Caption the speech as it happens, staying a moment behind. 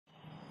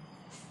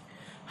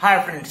Hi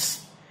friends,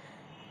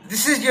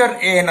 this is your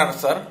ANR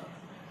sir,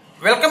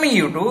 welcoming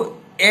you to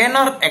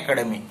ANR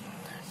Academy.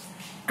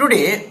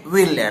 Today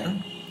we will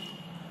learn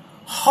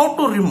how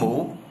to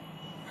remove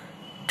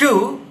to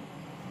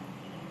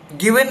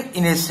given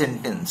in a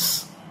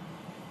sentence.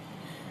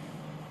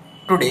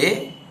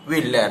 Today we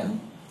will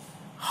learn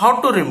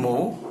how to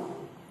remove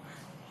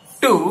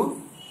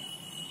to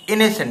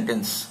in a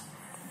sentence.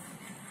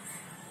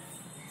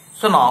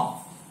 So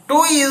now,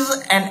 to is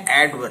an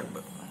adverb.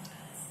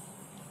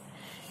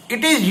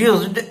 It is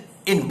used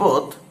in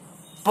both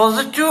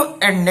positive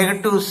and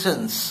negative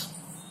sense.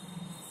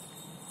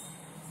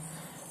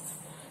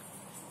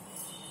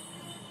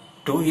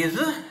 To is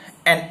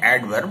an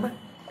adverb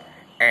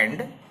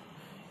and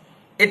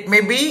it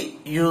may be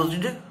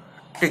used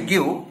to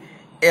give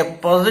a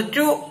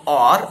positive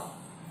or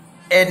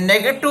a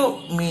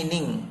negative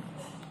meaning.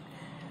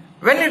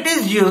 When it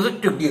is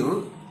used to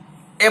give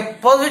a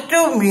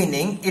positive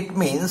meaning, it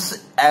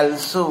means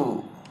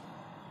also.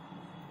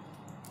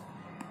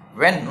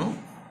 When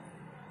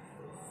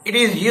it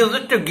is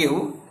used to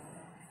give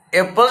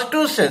a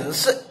positive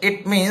sense,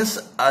 it means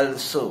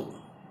also.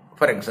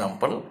 For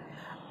example,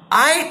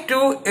 I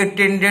too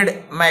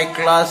attended my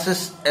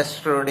classes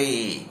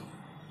yesterday.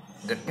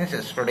 That means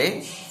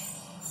yesterday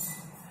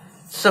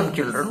some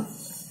children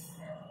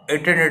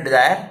attended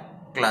their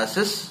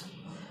classes.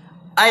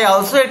 I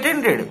also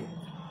attended.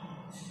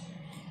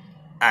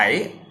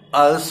 I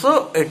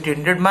also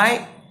attended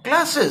my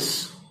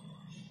classes.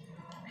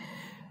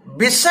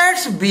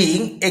 Besides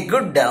being a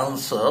good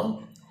dancer,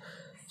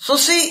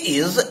 Susie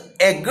is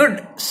a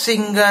good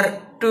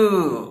singer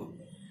too.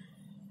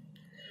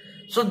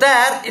 So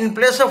there, in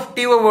place of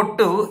T over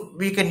to,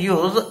 we can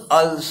use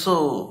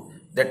also.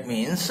 That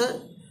means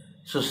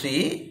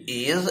Susie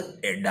is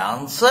a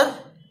dancer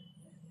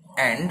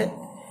and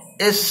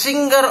a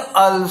singer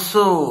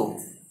also.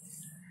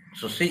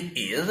 Susie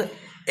is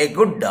a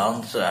good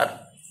dancer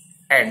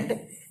and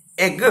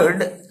a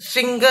good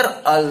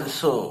singer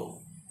also.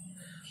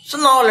 So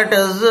now let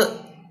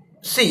us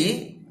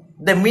see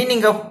the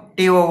meaning of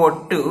T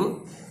over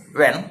 2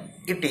 when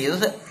it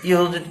is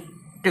used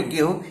to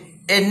give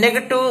a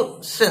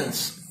negative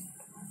sense.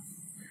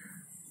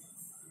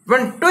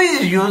 When to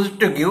is used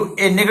to give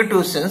a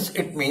negative sense,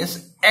 it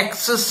means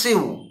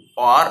excessive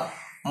or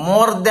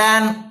more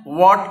than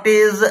what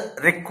is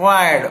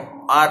required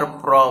or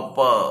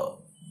proper.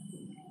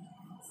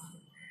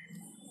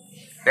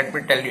 Let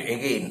me tell you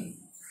again.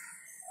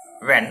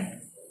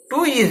 When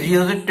to is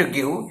used to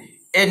give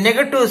a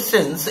negative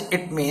sense,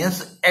 it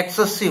means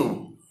excessive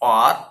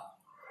or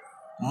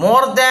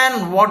more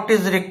than what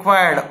is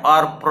required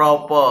or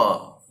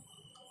proper.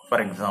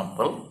 For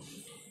example,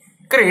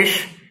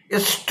 Krish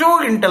is too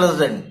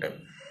intelligent.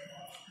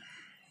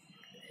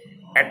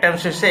 At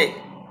times we say,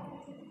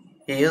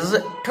 he is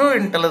too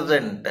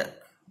intelligent.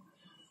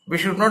 We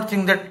should not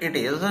think that it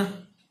is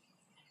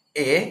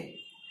a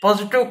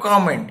positive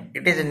comment.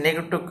 It is a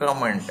negative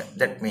comment.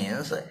 That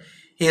means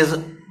he is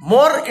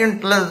more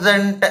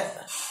intelligent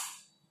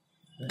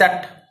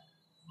that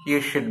he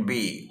should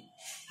be.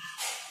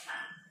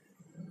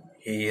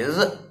 He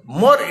is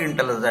more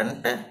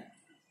intelligent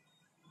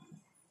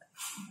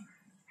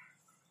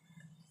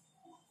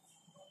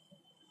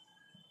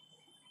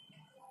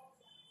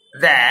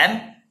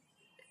than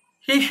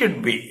he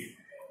should be.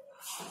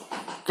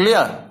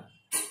 Clear?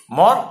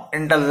 More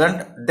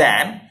intelligent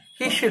than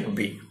he should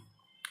be.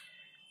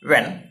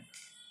 When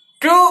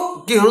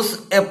to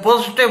gives a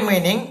positive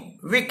meaning,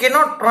 we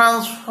cannot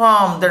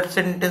transform that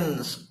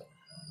sentence.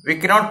 We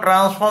cannot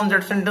transform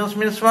that sentence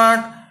means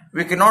what?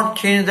 We cannot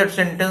change that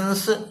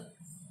sentence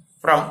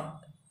from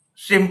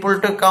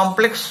simple to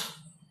complex,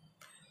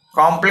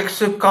 complex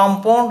to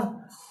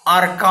compound,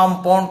 or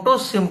compound to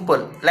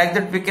simple. Like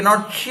that we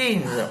cannot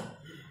change.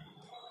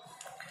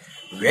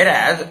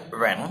 Whereas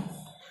when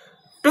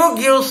to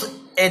gives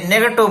a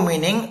negative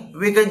meaning,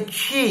 we can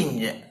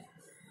change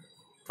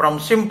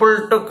from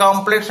simple to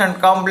complex and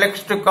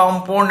complex to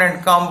compound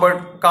and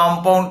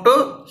compound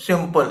to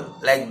simple.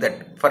 Like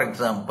that. For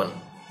example,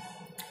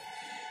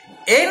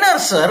 ANR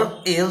sir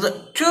is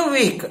too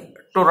weak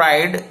to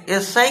ride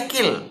a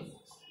cycle.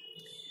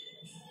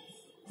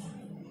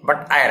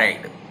 But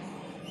I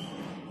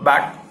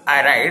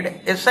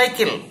ride a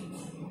cycle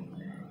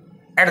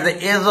at the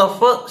age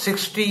of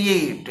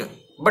 68.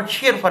 But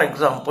here, for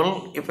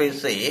example, if I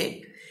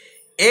say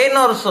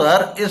ANR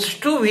sir is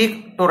too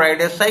weak to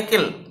ride a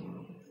cycle,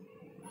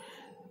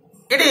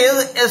 it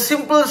is a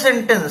simple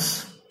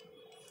sentence.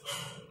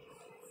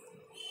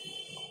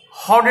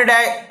 How did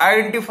I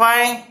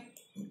identify?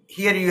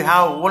 Here you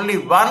have only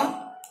one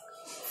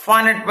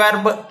finite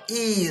verb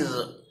is.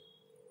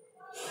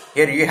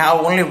 Here you have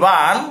only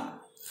one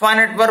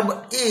finite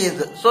verb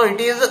is. So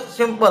it is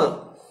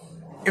simple.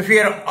 If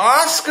you are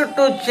asked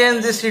to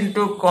change this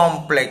into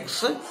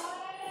complex,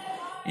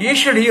 you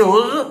should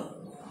use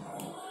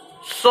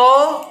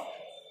so,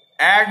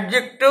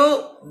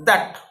 adjective,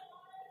 that.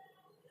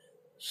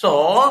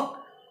 So,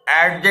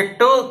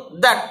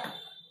 adjective, that.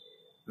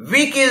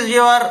 Weak is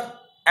your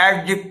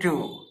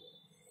adjective.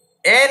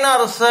 A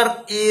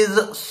nurser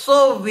is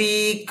so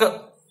weak.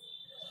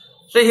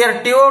 So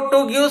here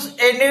TO2 gives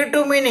a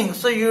negative meaning.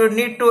 So you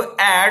need to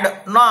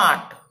add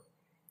not.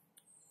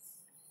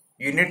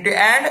 You need to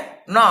add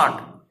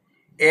not.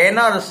 A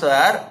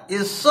nurser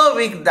is so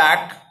weak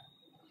that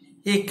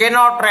he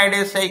cannot ride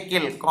a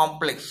cycle.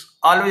 Complex.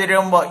 Always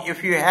remember,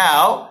 if you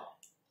have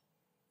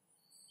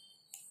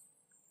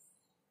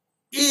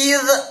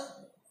is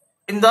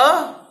in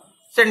the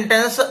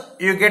sentence,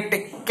 you get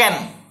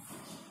can.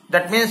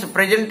 That means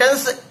present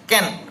tense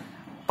can,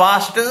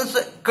 past tense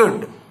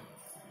could.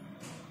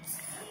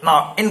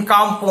 Now in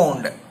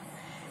compound,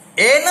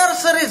 a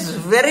nurser is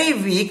very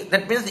weak.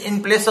 That means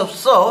in place of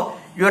so,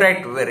 you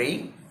write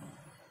very.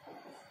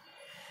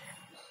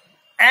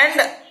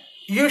 And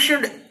you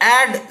should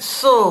add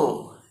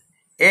so.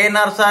 A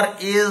nurser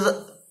is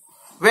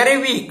very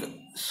weak,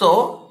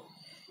 so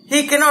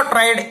he cannot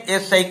ride a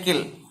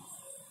cycle.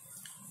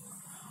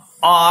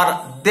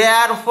 Or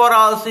therefore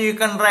also you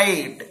can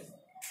write.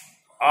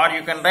 Or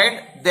you can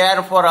write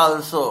therefore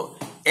also.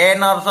 A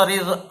nurser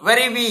is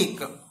very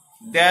weak.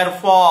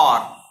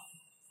 Therefore.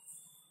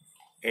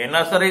 A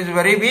nurser is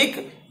very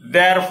weak.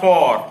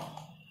 Therefore.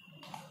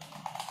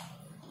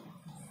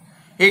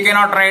 He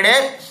cannot ride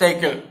a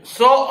cycle.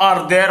 So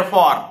or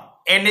therefore.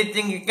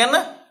 Anything you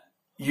can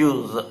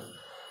use.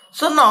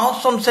 So now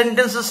some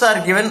sentences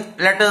are given.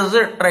 Let us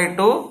try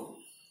to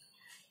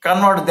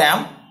convert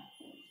them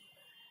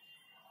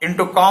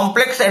into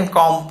complex and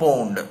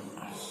compound.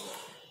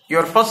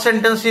 Your first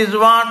sentence is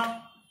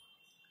what?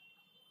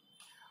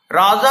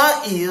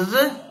 Raja is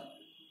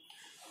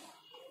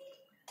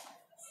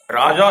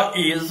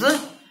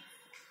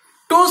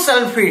too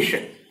selfish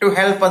to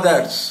help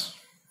others.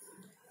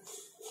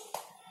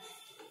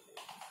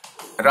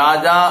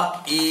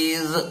 Raja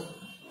is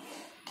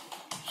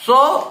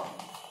so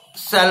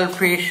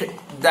selfish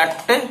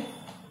that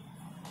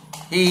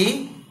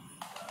he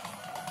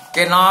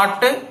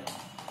cannot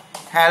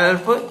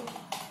help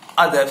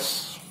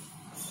others.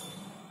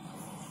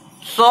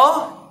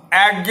 So,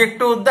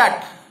 adjective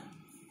that.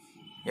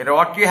 Here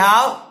what you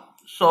have?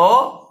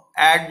 So,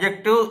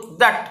 adjective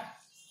that.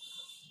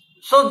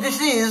 So,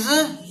 this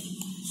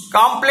is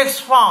complex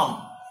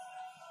form.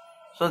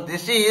 So,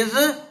 this is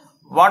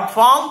what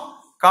form?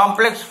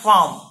 Complex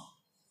form.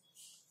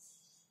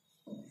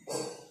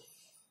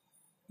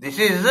 This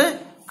is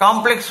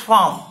complex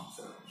form.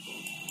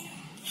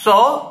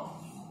 So,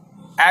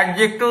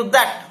 adjective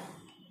that.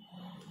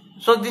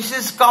 So, this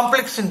is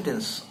complex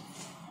sentence.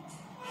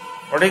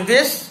 What is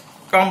this?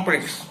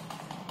 Complex.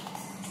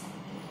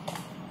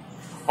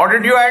 What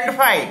did you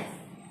identify?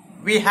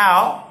 We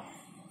have,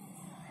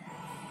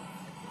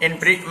 in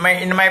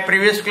my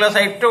previous class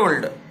I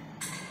told,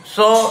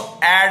 so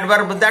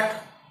adverb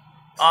that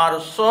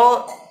or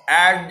so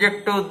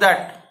adjective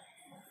that.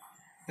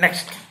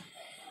 Next,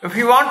 if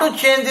you want to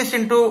change this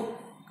into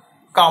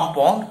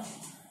compound,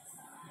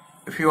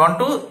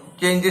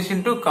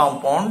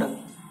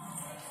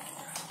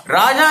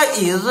 Raja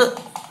is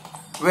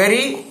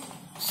very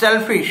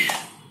selfish.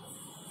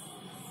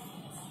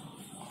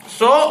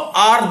 So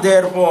or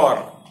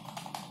therefore,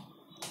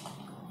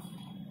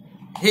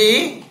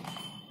 he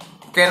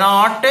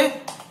cannot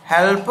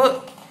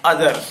help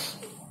others.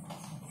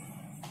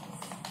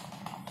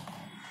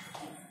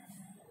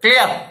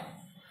 Clear?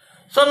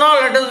 So now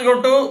let us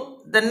go to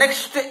the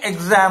next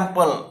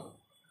example.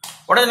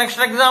 What is the next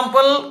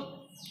example?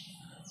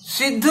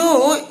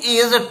 Sidhu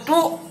is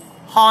too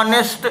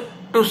honest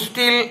to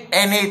steal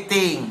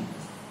anything.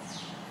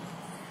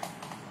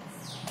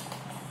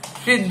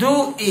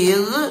 Sidhu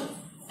is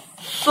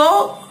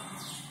so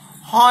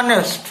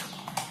honest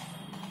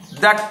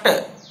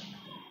that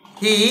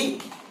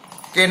he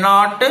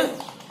cannot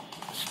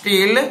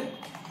steal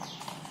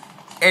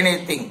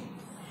anything.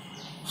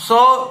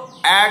 So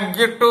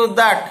adjective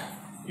that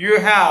you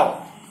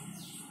have.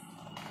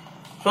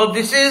 So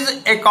this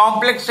is a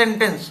complex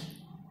sentence.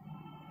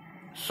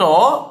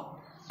 So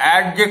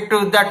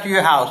adjective that you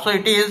have. So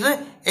it is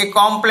a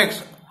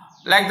complex.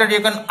 Like that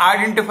you can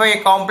identify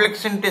a complex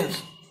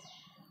sentence.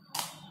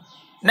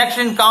 Next,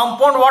 in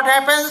compound, what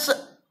happens?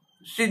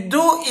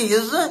 Sidhu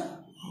is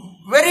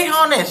very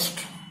honest.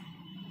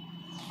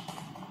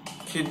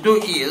 Sidhu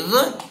is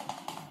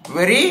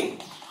very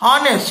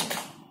honest.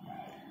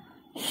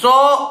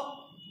 So,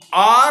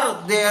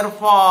 or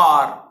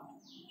therefore,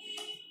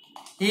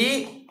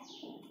 he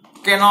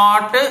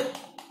cannot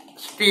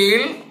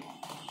steal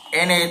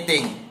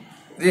anything.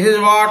 This is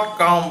what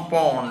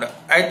compound.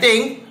 I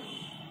think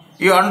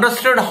you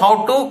understood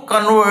how to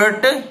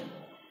convert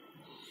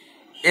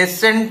a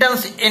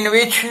sentence in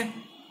which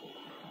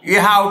you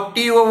have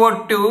T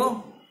over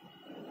 2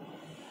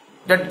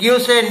 that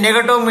gives a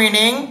negative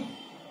meaning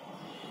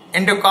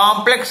into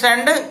complex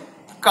and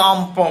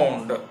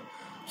compound.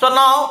 So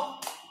now,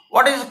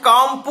 what is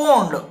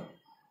compound?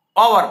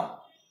 Over.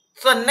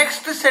 So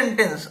next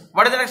sentence.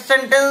 What is the next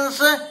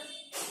sentence?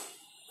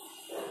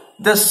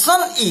 The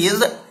sun is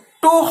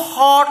too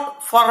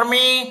hot for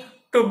me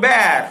to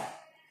bear.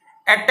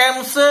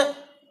 Attempts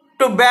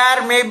to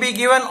bear may be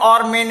given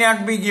or may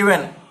not be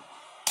given.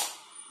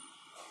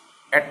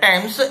 At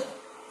times,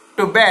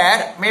 to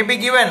bear may be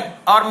given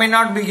or may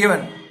not be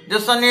given.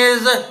 This one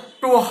is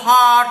too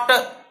hot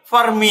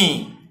for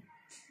me.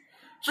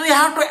 So you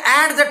have to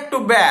add that to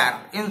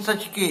bear in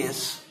such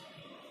case.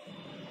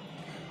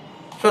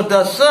 So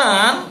the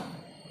sun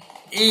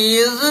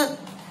is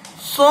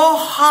so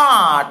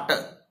hot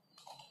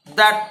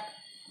that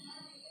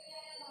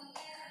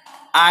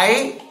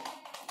I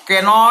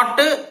cannot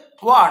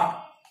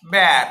what?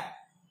 Bear.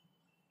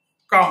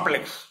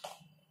 Complex.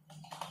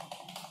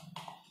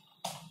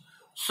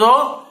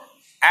 So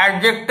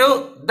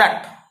adjective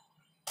that.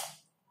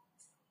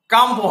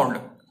 Compound.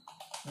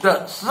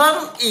 The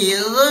sun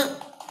is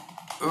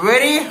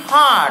very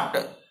hot.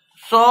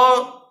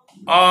 So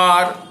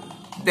or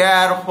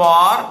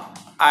therefore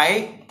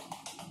I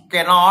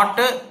cannot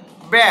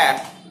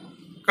bear.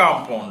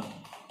 Compound.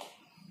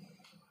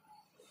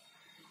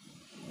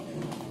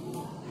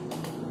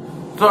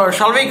 So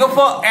shall we go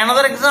for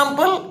another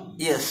example?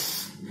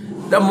 Yes.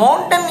 The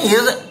mountain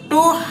is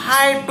too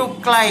high to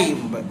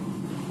climb.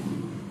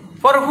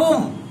 For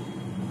whom?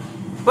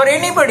 For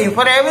anybody,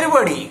 for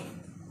everybody.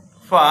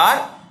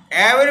 For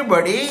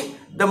everybody,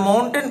 the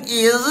mountain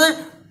is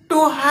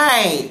too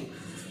high.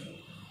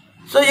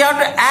 So you have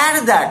to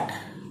add that.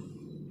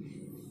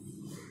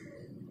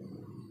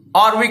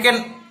 Or we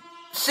can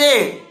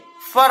say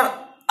for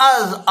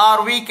us,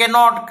 or we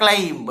cannot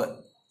climb.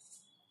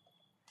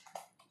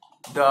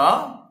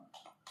 The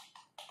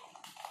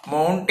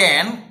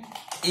mountain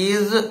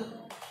is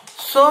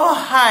so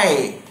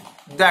high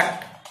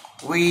that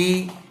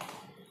we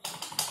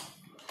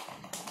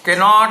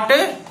cannot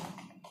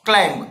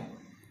climb.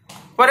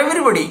 For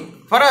everybody,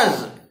 for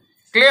us.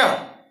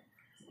 Clear?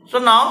 So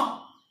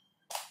now,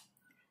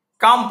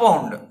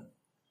 compound.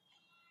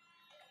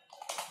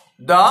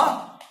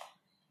 The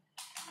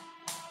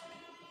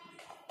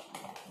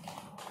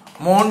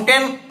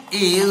mountain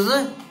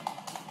is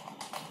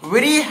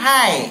very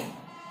high.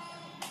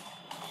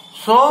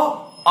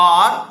 So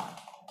or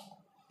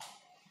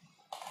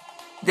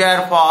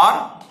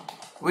therefore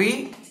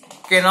we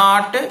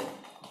cannot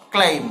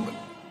climb.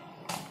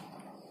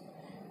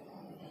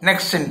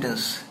 Next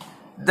sentence.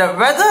 The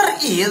weather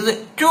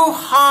is too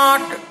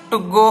hot to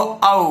go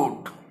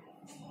out.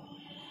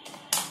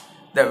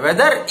 The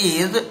weather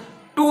is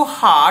too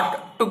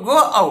hot to go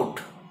out.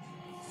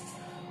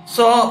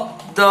 So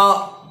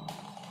the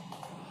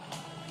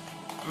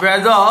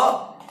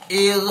weather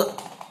is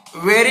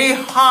very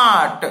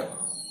hot.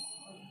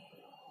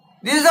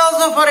 This is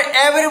also for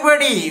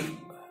everybody.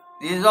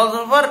 This is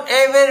also for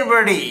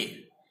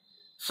everybody.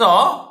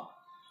 So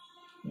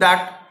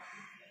that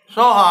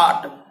so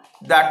hot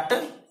that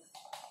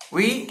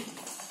we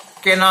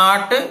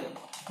cannot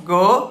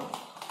go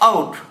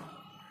out.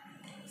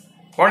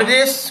 What is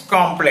this?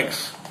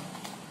 Complex.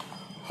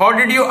 How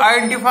did you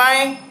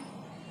identify?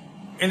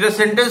 In the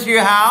sentence you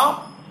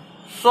have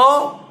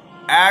so,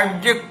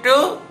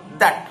 adjective,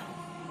 that.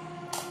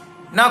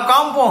 Now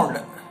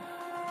compound.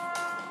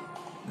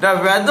 The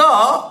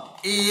weather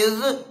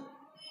is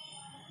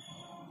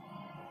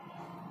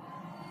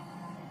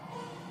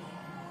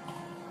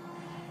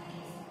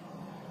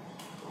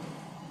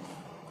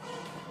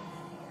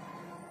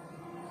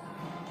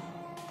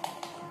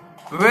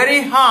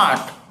very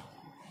hot.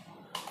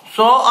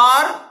 So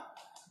are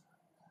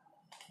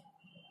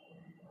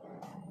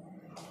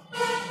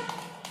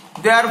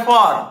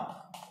therefore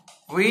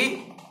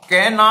we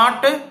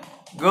cannot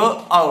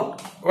go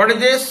out. What is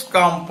this?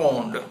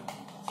 Compound.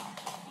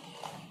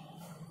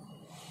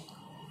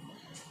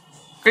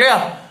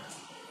 Clear?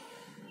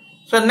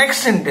 So next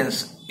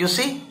sentence, you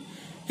see,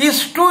 he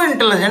is too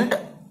intelligent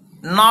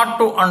not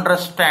to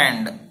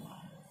understand.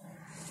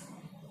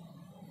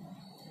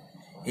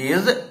 He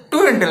is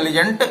too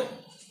intelligent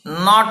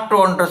not to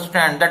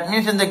understand. That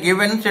means in the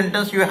given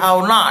sentence you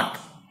have not.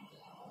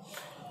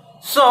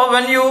 So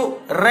when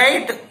you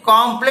write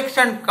complex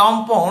and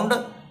compound,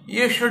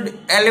 you should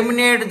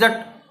eliminate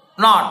that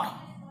not.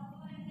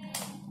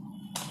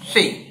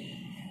 See,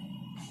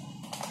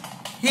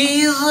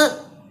 he is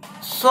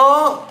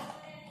so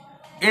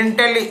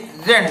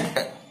intelligent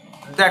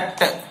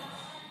that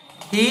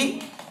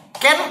he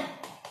can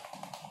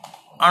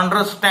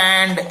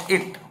understand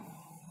it.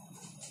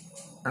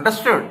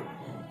 Understood?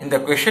 In the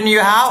question you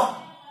have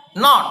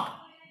not.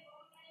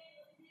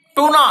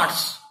 Two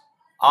nots.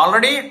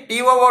 Already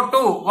T over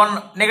 2,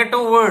 one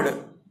negative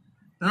word.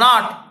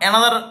 Not,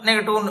 another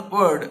negative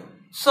word.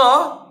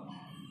 So,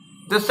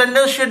 the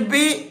sentence should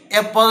be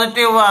a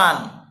positive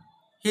one.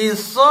 He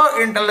is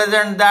so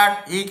intelligent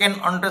that he can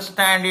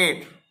understand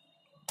it.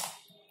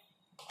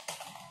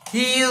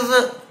 He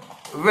is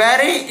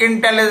very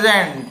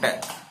intelligent.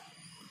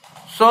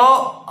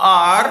 So,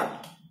 or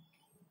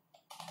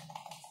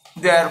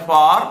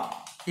therefore,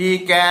 he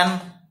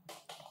can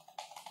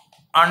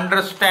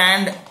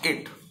understand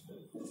it.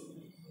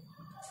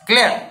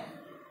 Clear?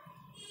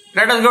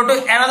 Let us go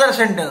to another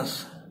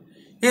sentence.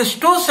 He is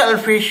too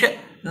selfish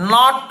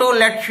not to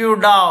let you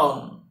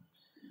down.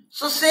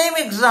 So same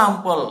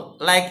example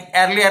like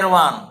earlier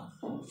one.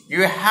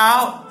 You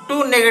have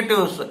two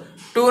negatives.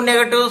 Two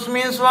negatives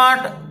means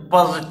what?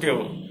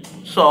 Positive.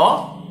 So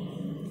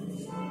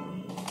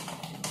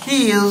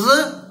he is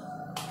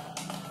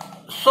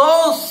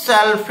so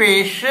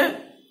selfish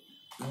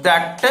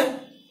that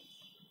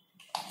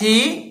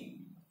he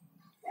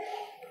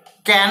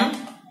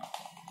can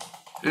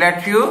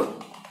let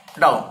you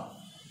down.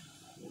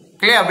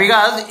 Clear?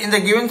 Because in the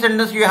given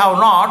sentence you have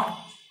not,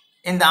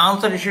 in the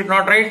answer you should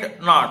not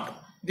write not.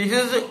 This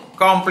is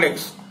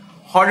complex.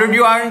 How did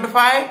you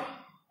identify?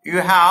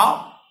 You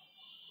have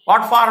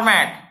what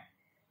format?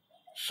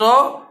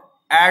 So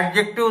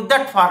adjective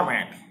that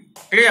format.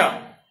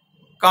 Clear?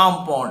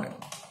 Compound.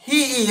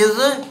 He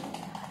is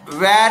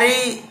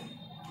very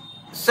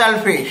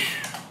selfish.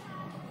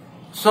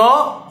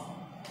 So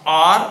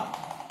or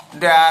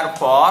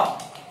therefore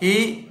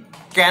he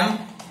can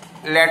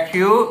let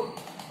you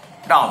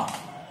down.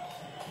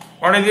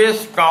 What is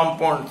this?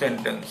 Compound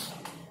sentence.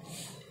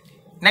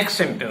 Next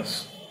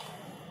sentence.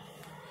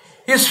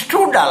 He is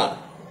too dull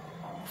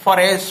for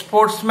a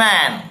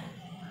sportsman.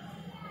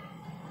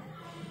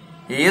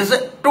 He is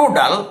too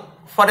dull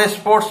for a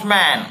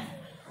sportsman.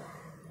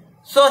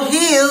 So he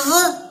is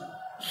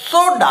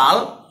so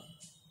dull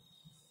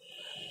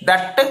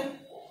that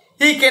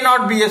he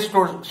cannot be a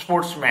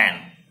sportsman.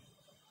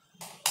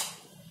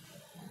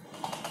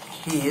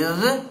 He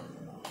is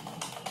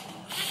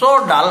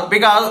so dull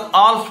because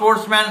all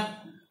sportsmen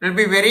will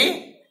be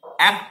very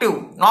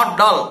active, not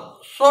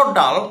dull. So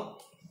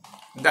dull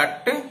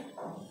that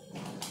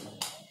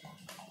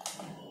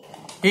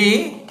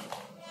he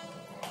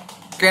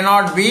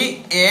cannot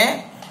be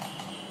a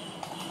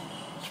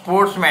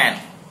sportsman.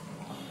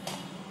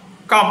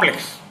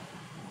 Complex.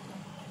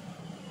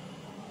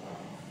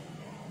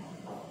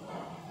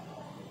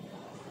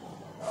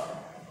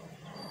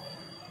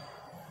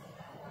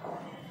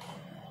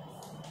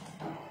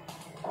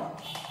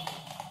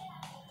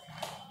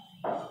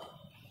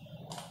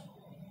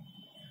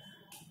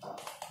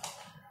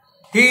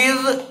 He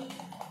is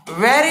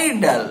very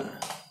dull.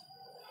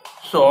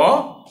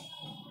 So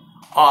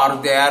or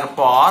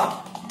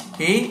therefore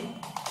he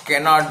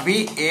cannot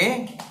be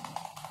a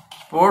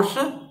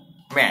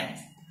sportsman.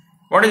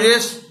 What is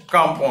this?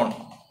 Compound.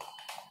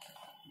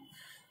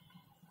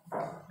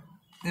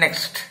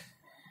 Next.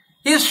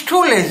 He is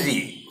too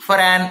lazy for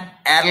an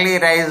early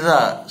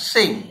riser.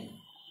 Sing.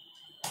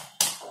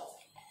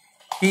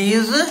 He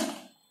is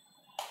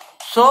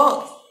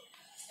so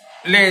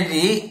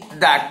lazy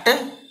that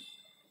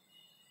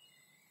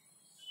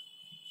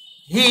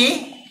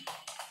he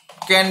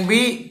can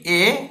be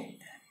a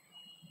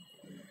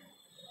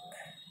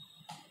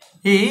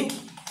he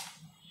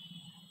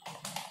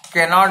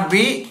cannot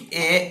be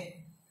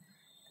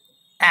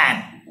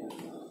an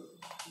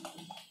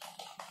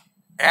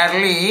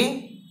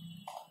early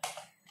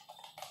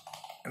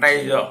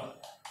riser.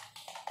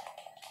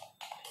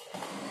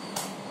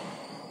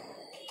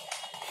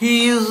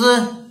 He is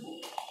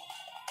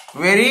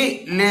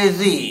very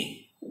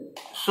lazy.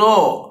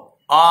 So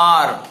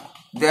or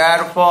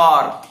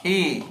therefore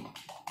he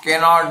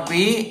cannot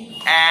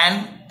be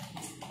an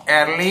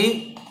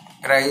early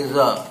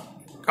riser.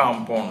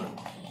 Compound.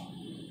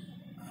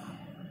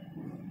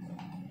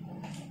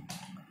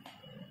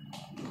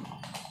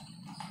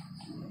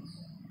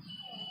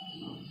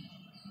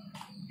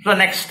 So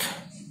next,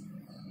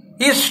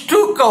 he is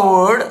too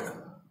coward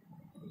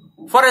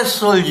for a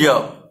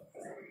soldier.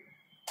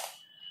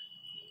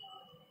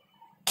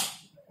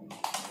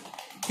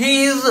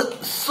 He is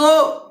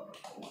so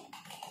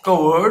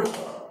coward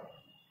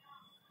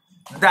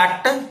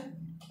that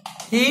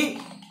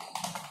he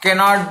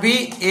cannot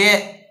be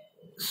a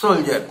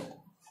soldier.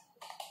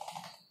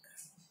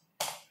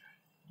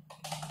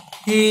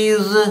 He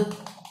is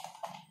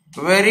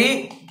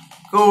very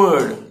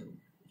coward.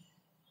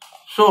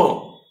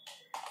 So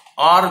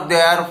or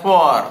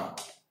therefore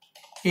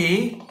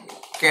he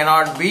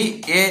cannot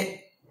be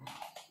a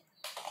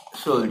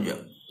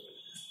soldier.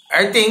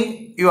 I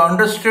think you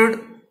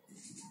understood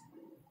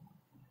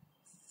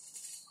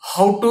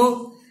how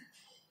to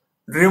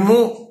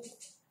remove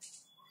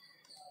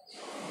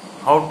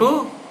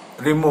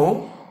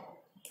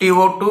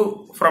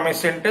TO2 from a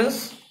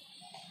sentence.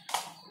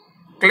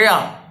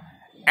 Clear?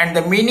 And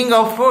the meaning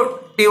of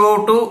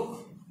TO2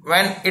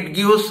 when it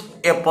gives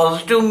a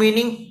positive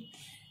meaning,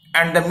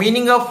 and the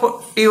meaning of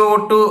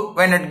TO2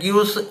 when it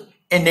gives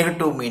a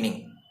negative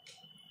meaning.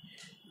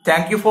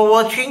 Thank you for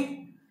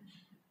watching.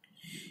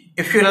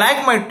 If you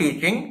like my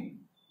teaching,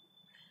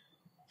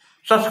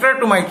 subscribe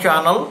to my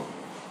channel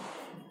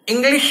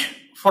English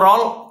for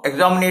All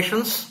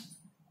Examinations.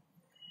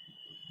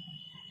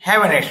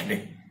 Have a nice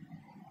day.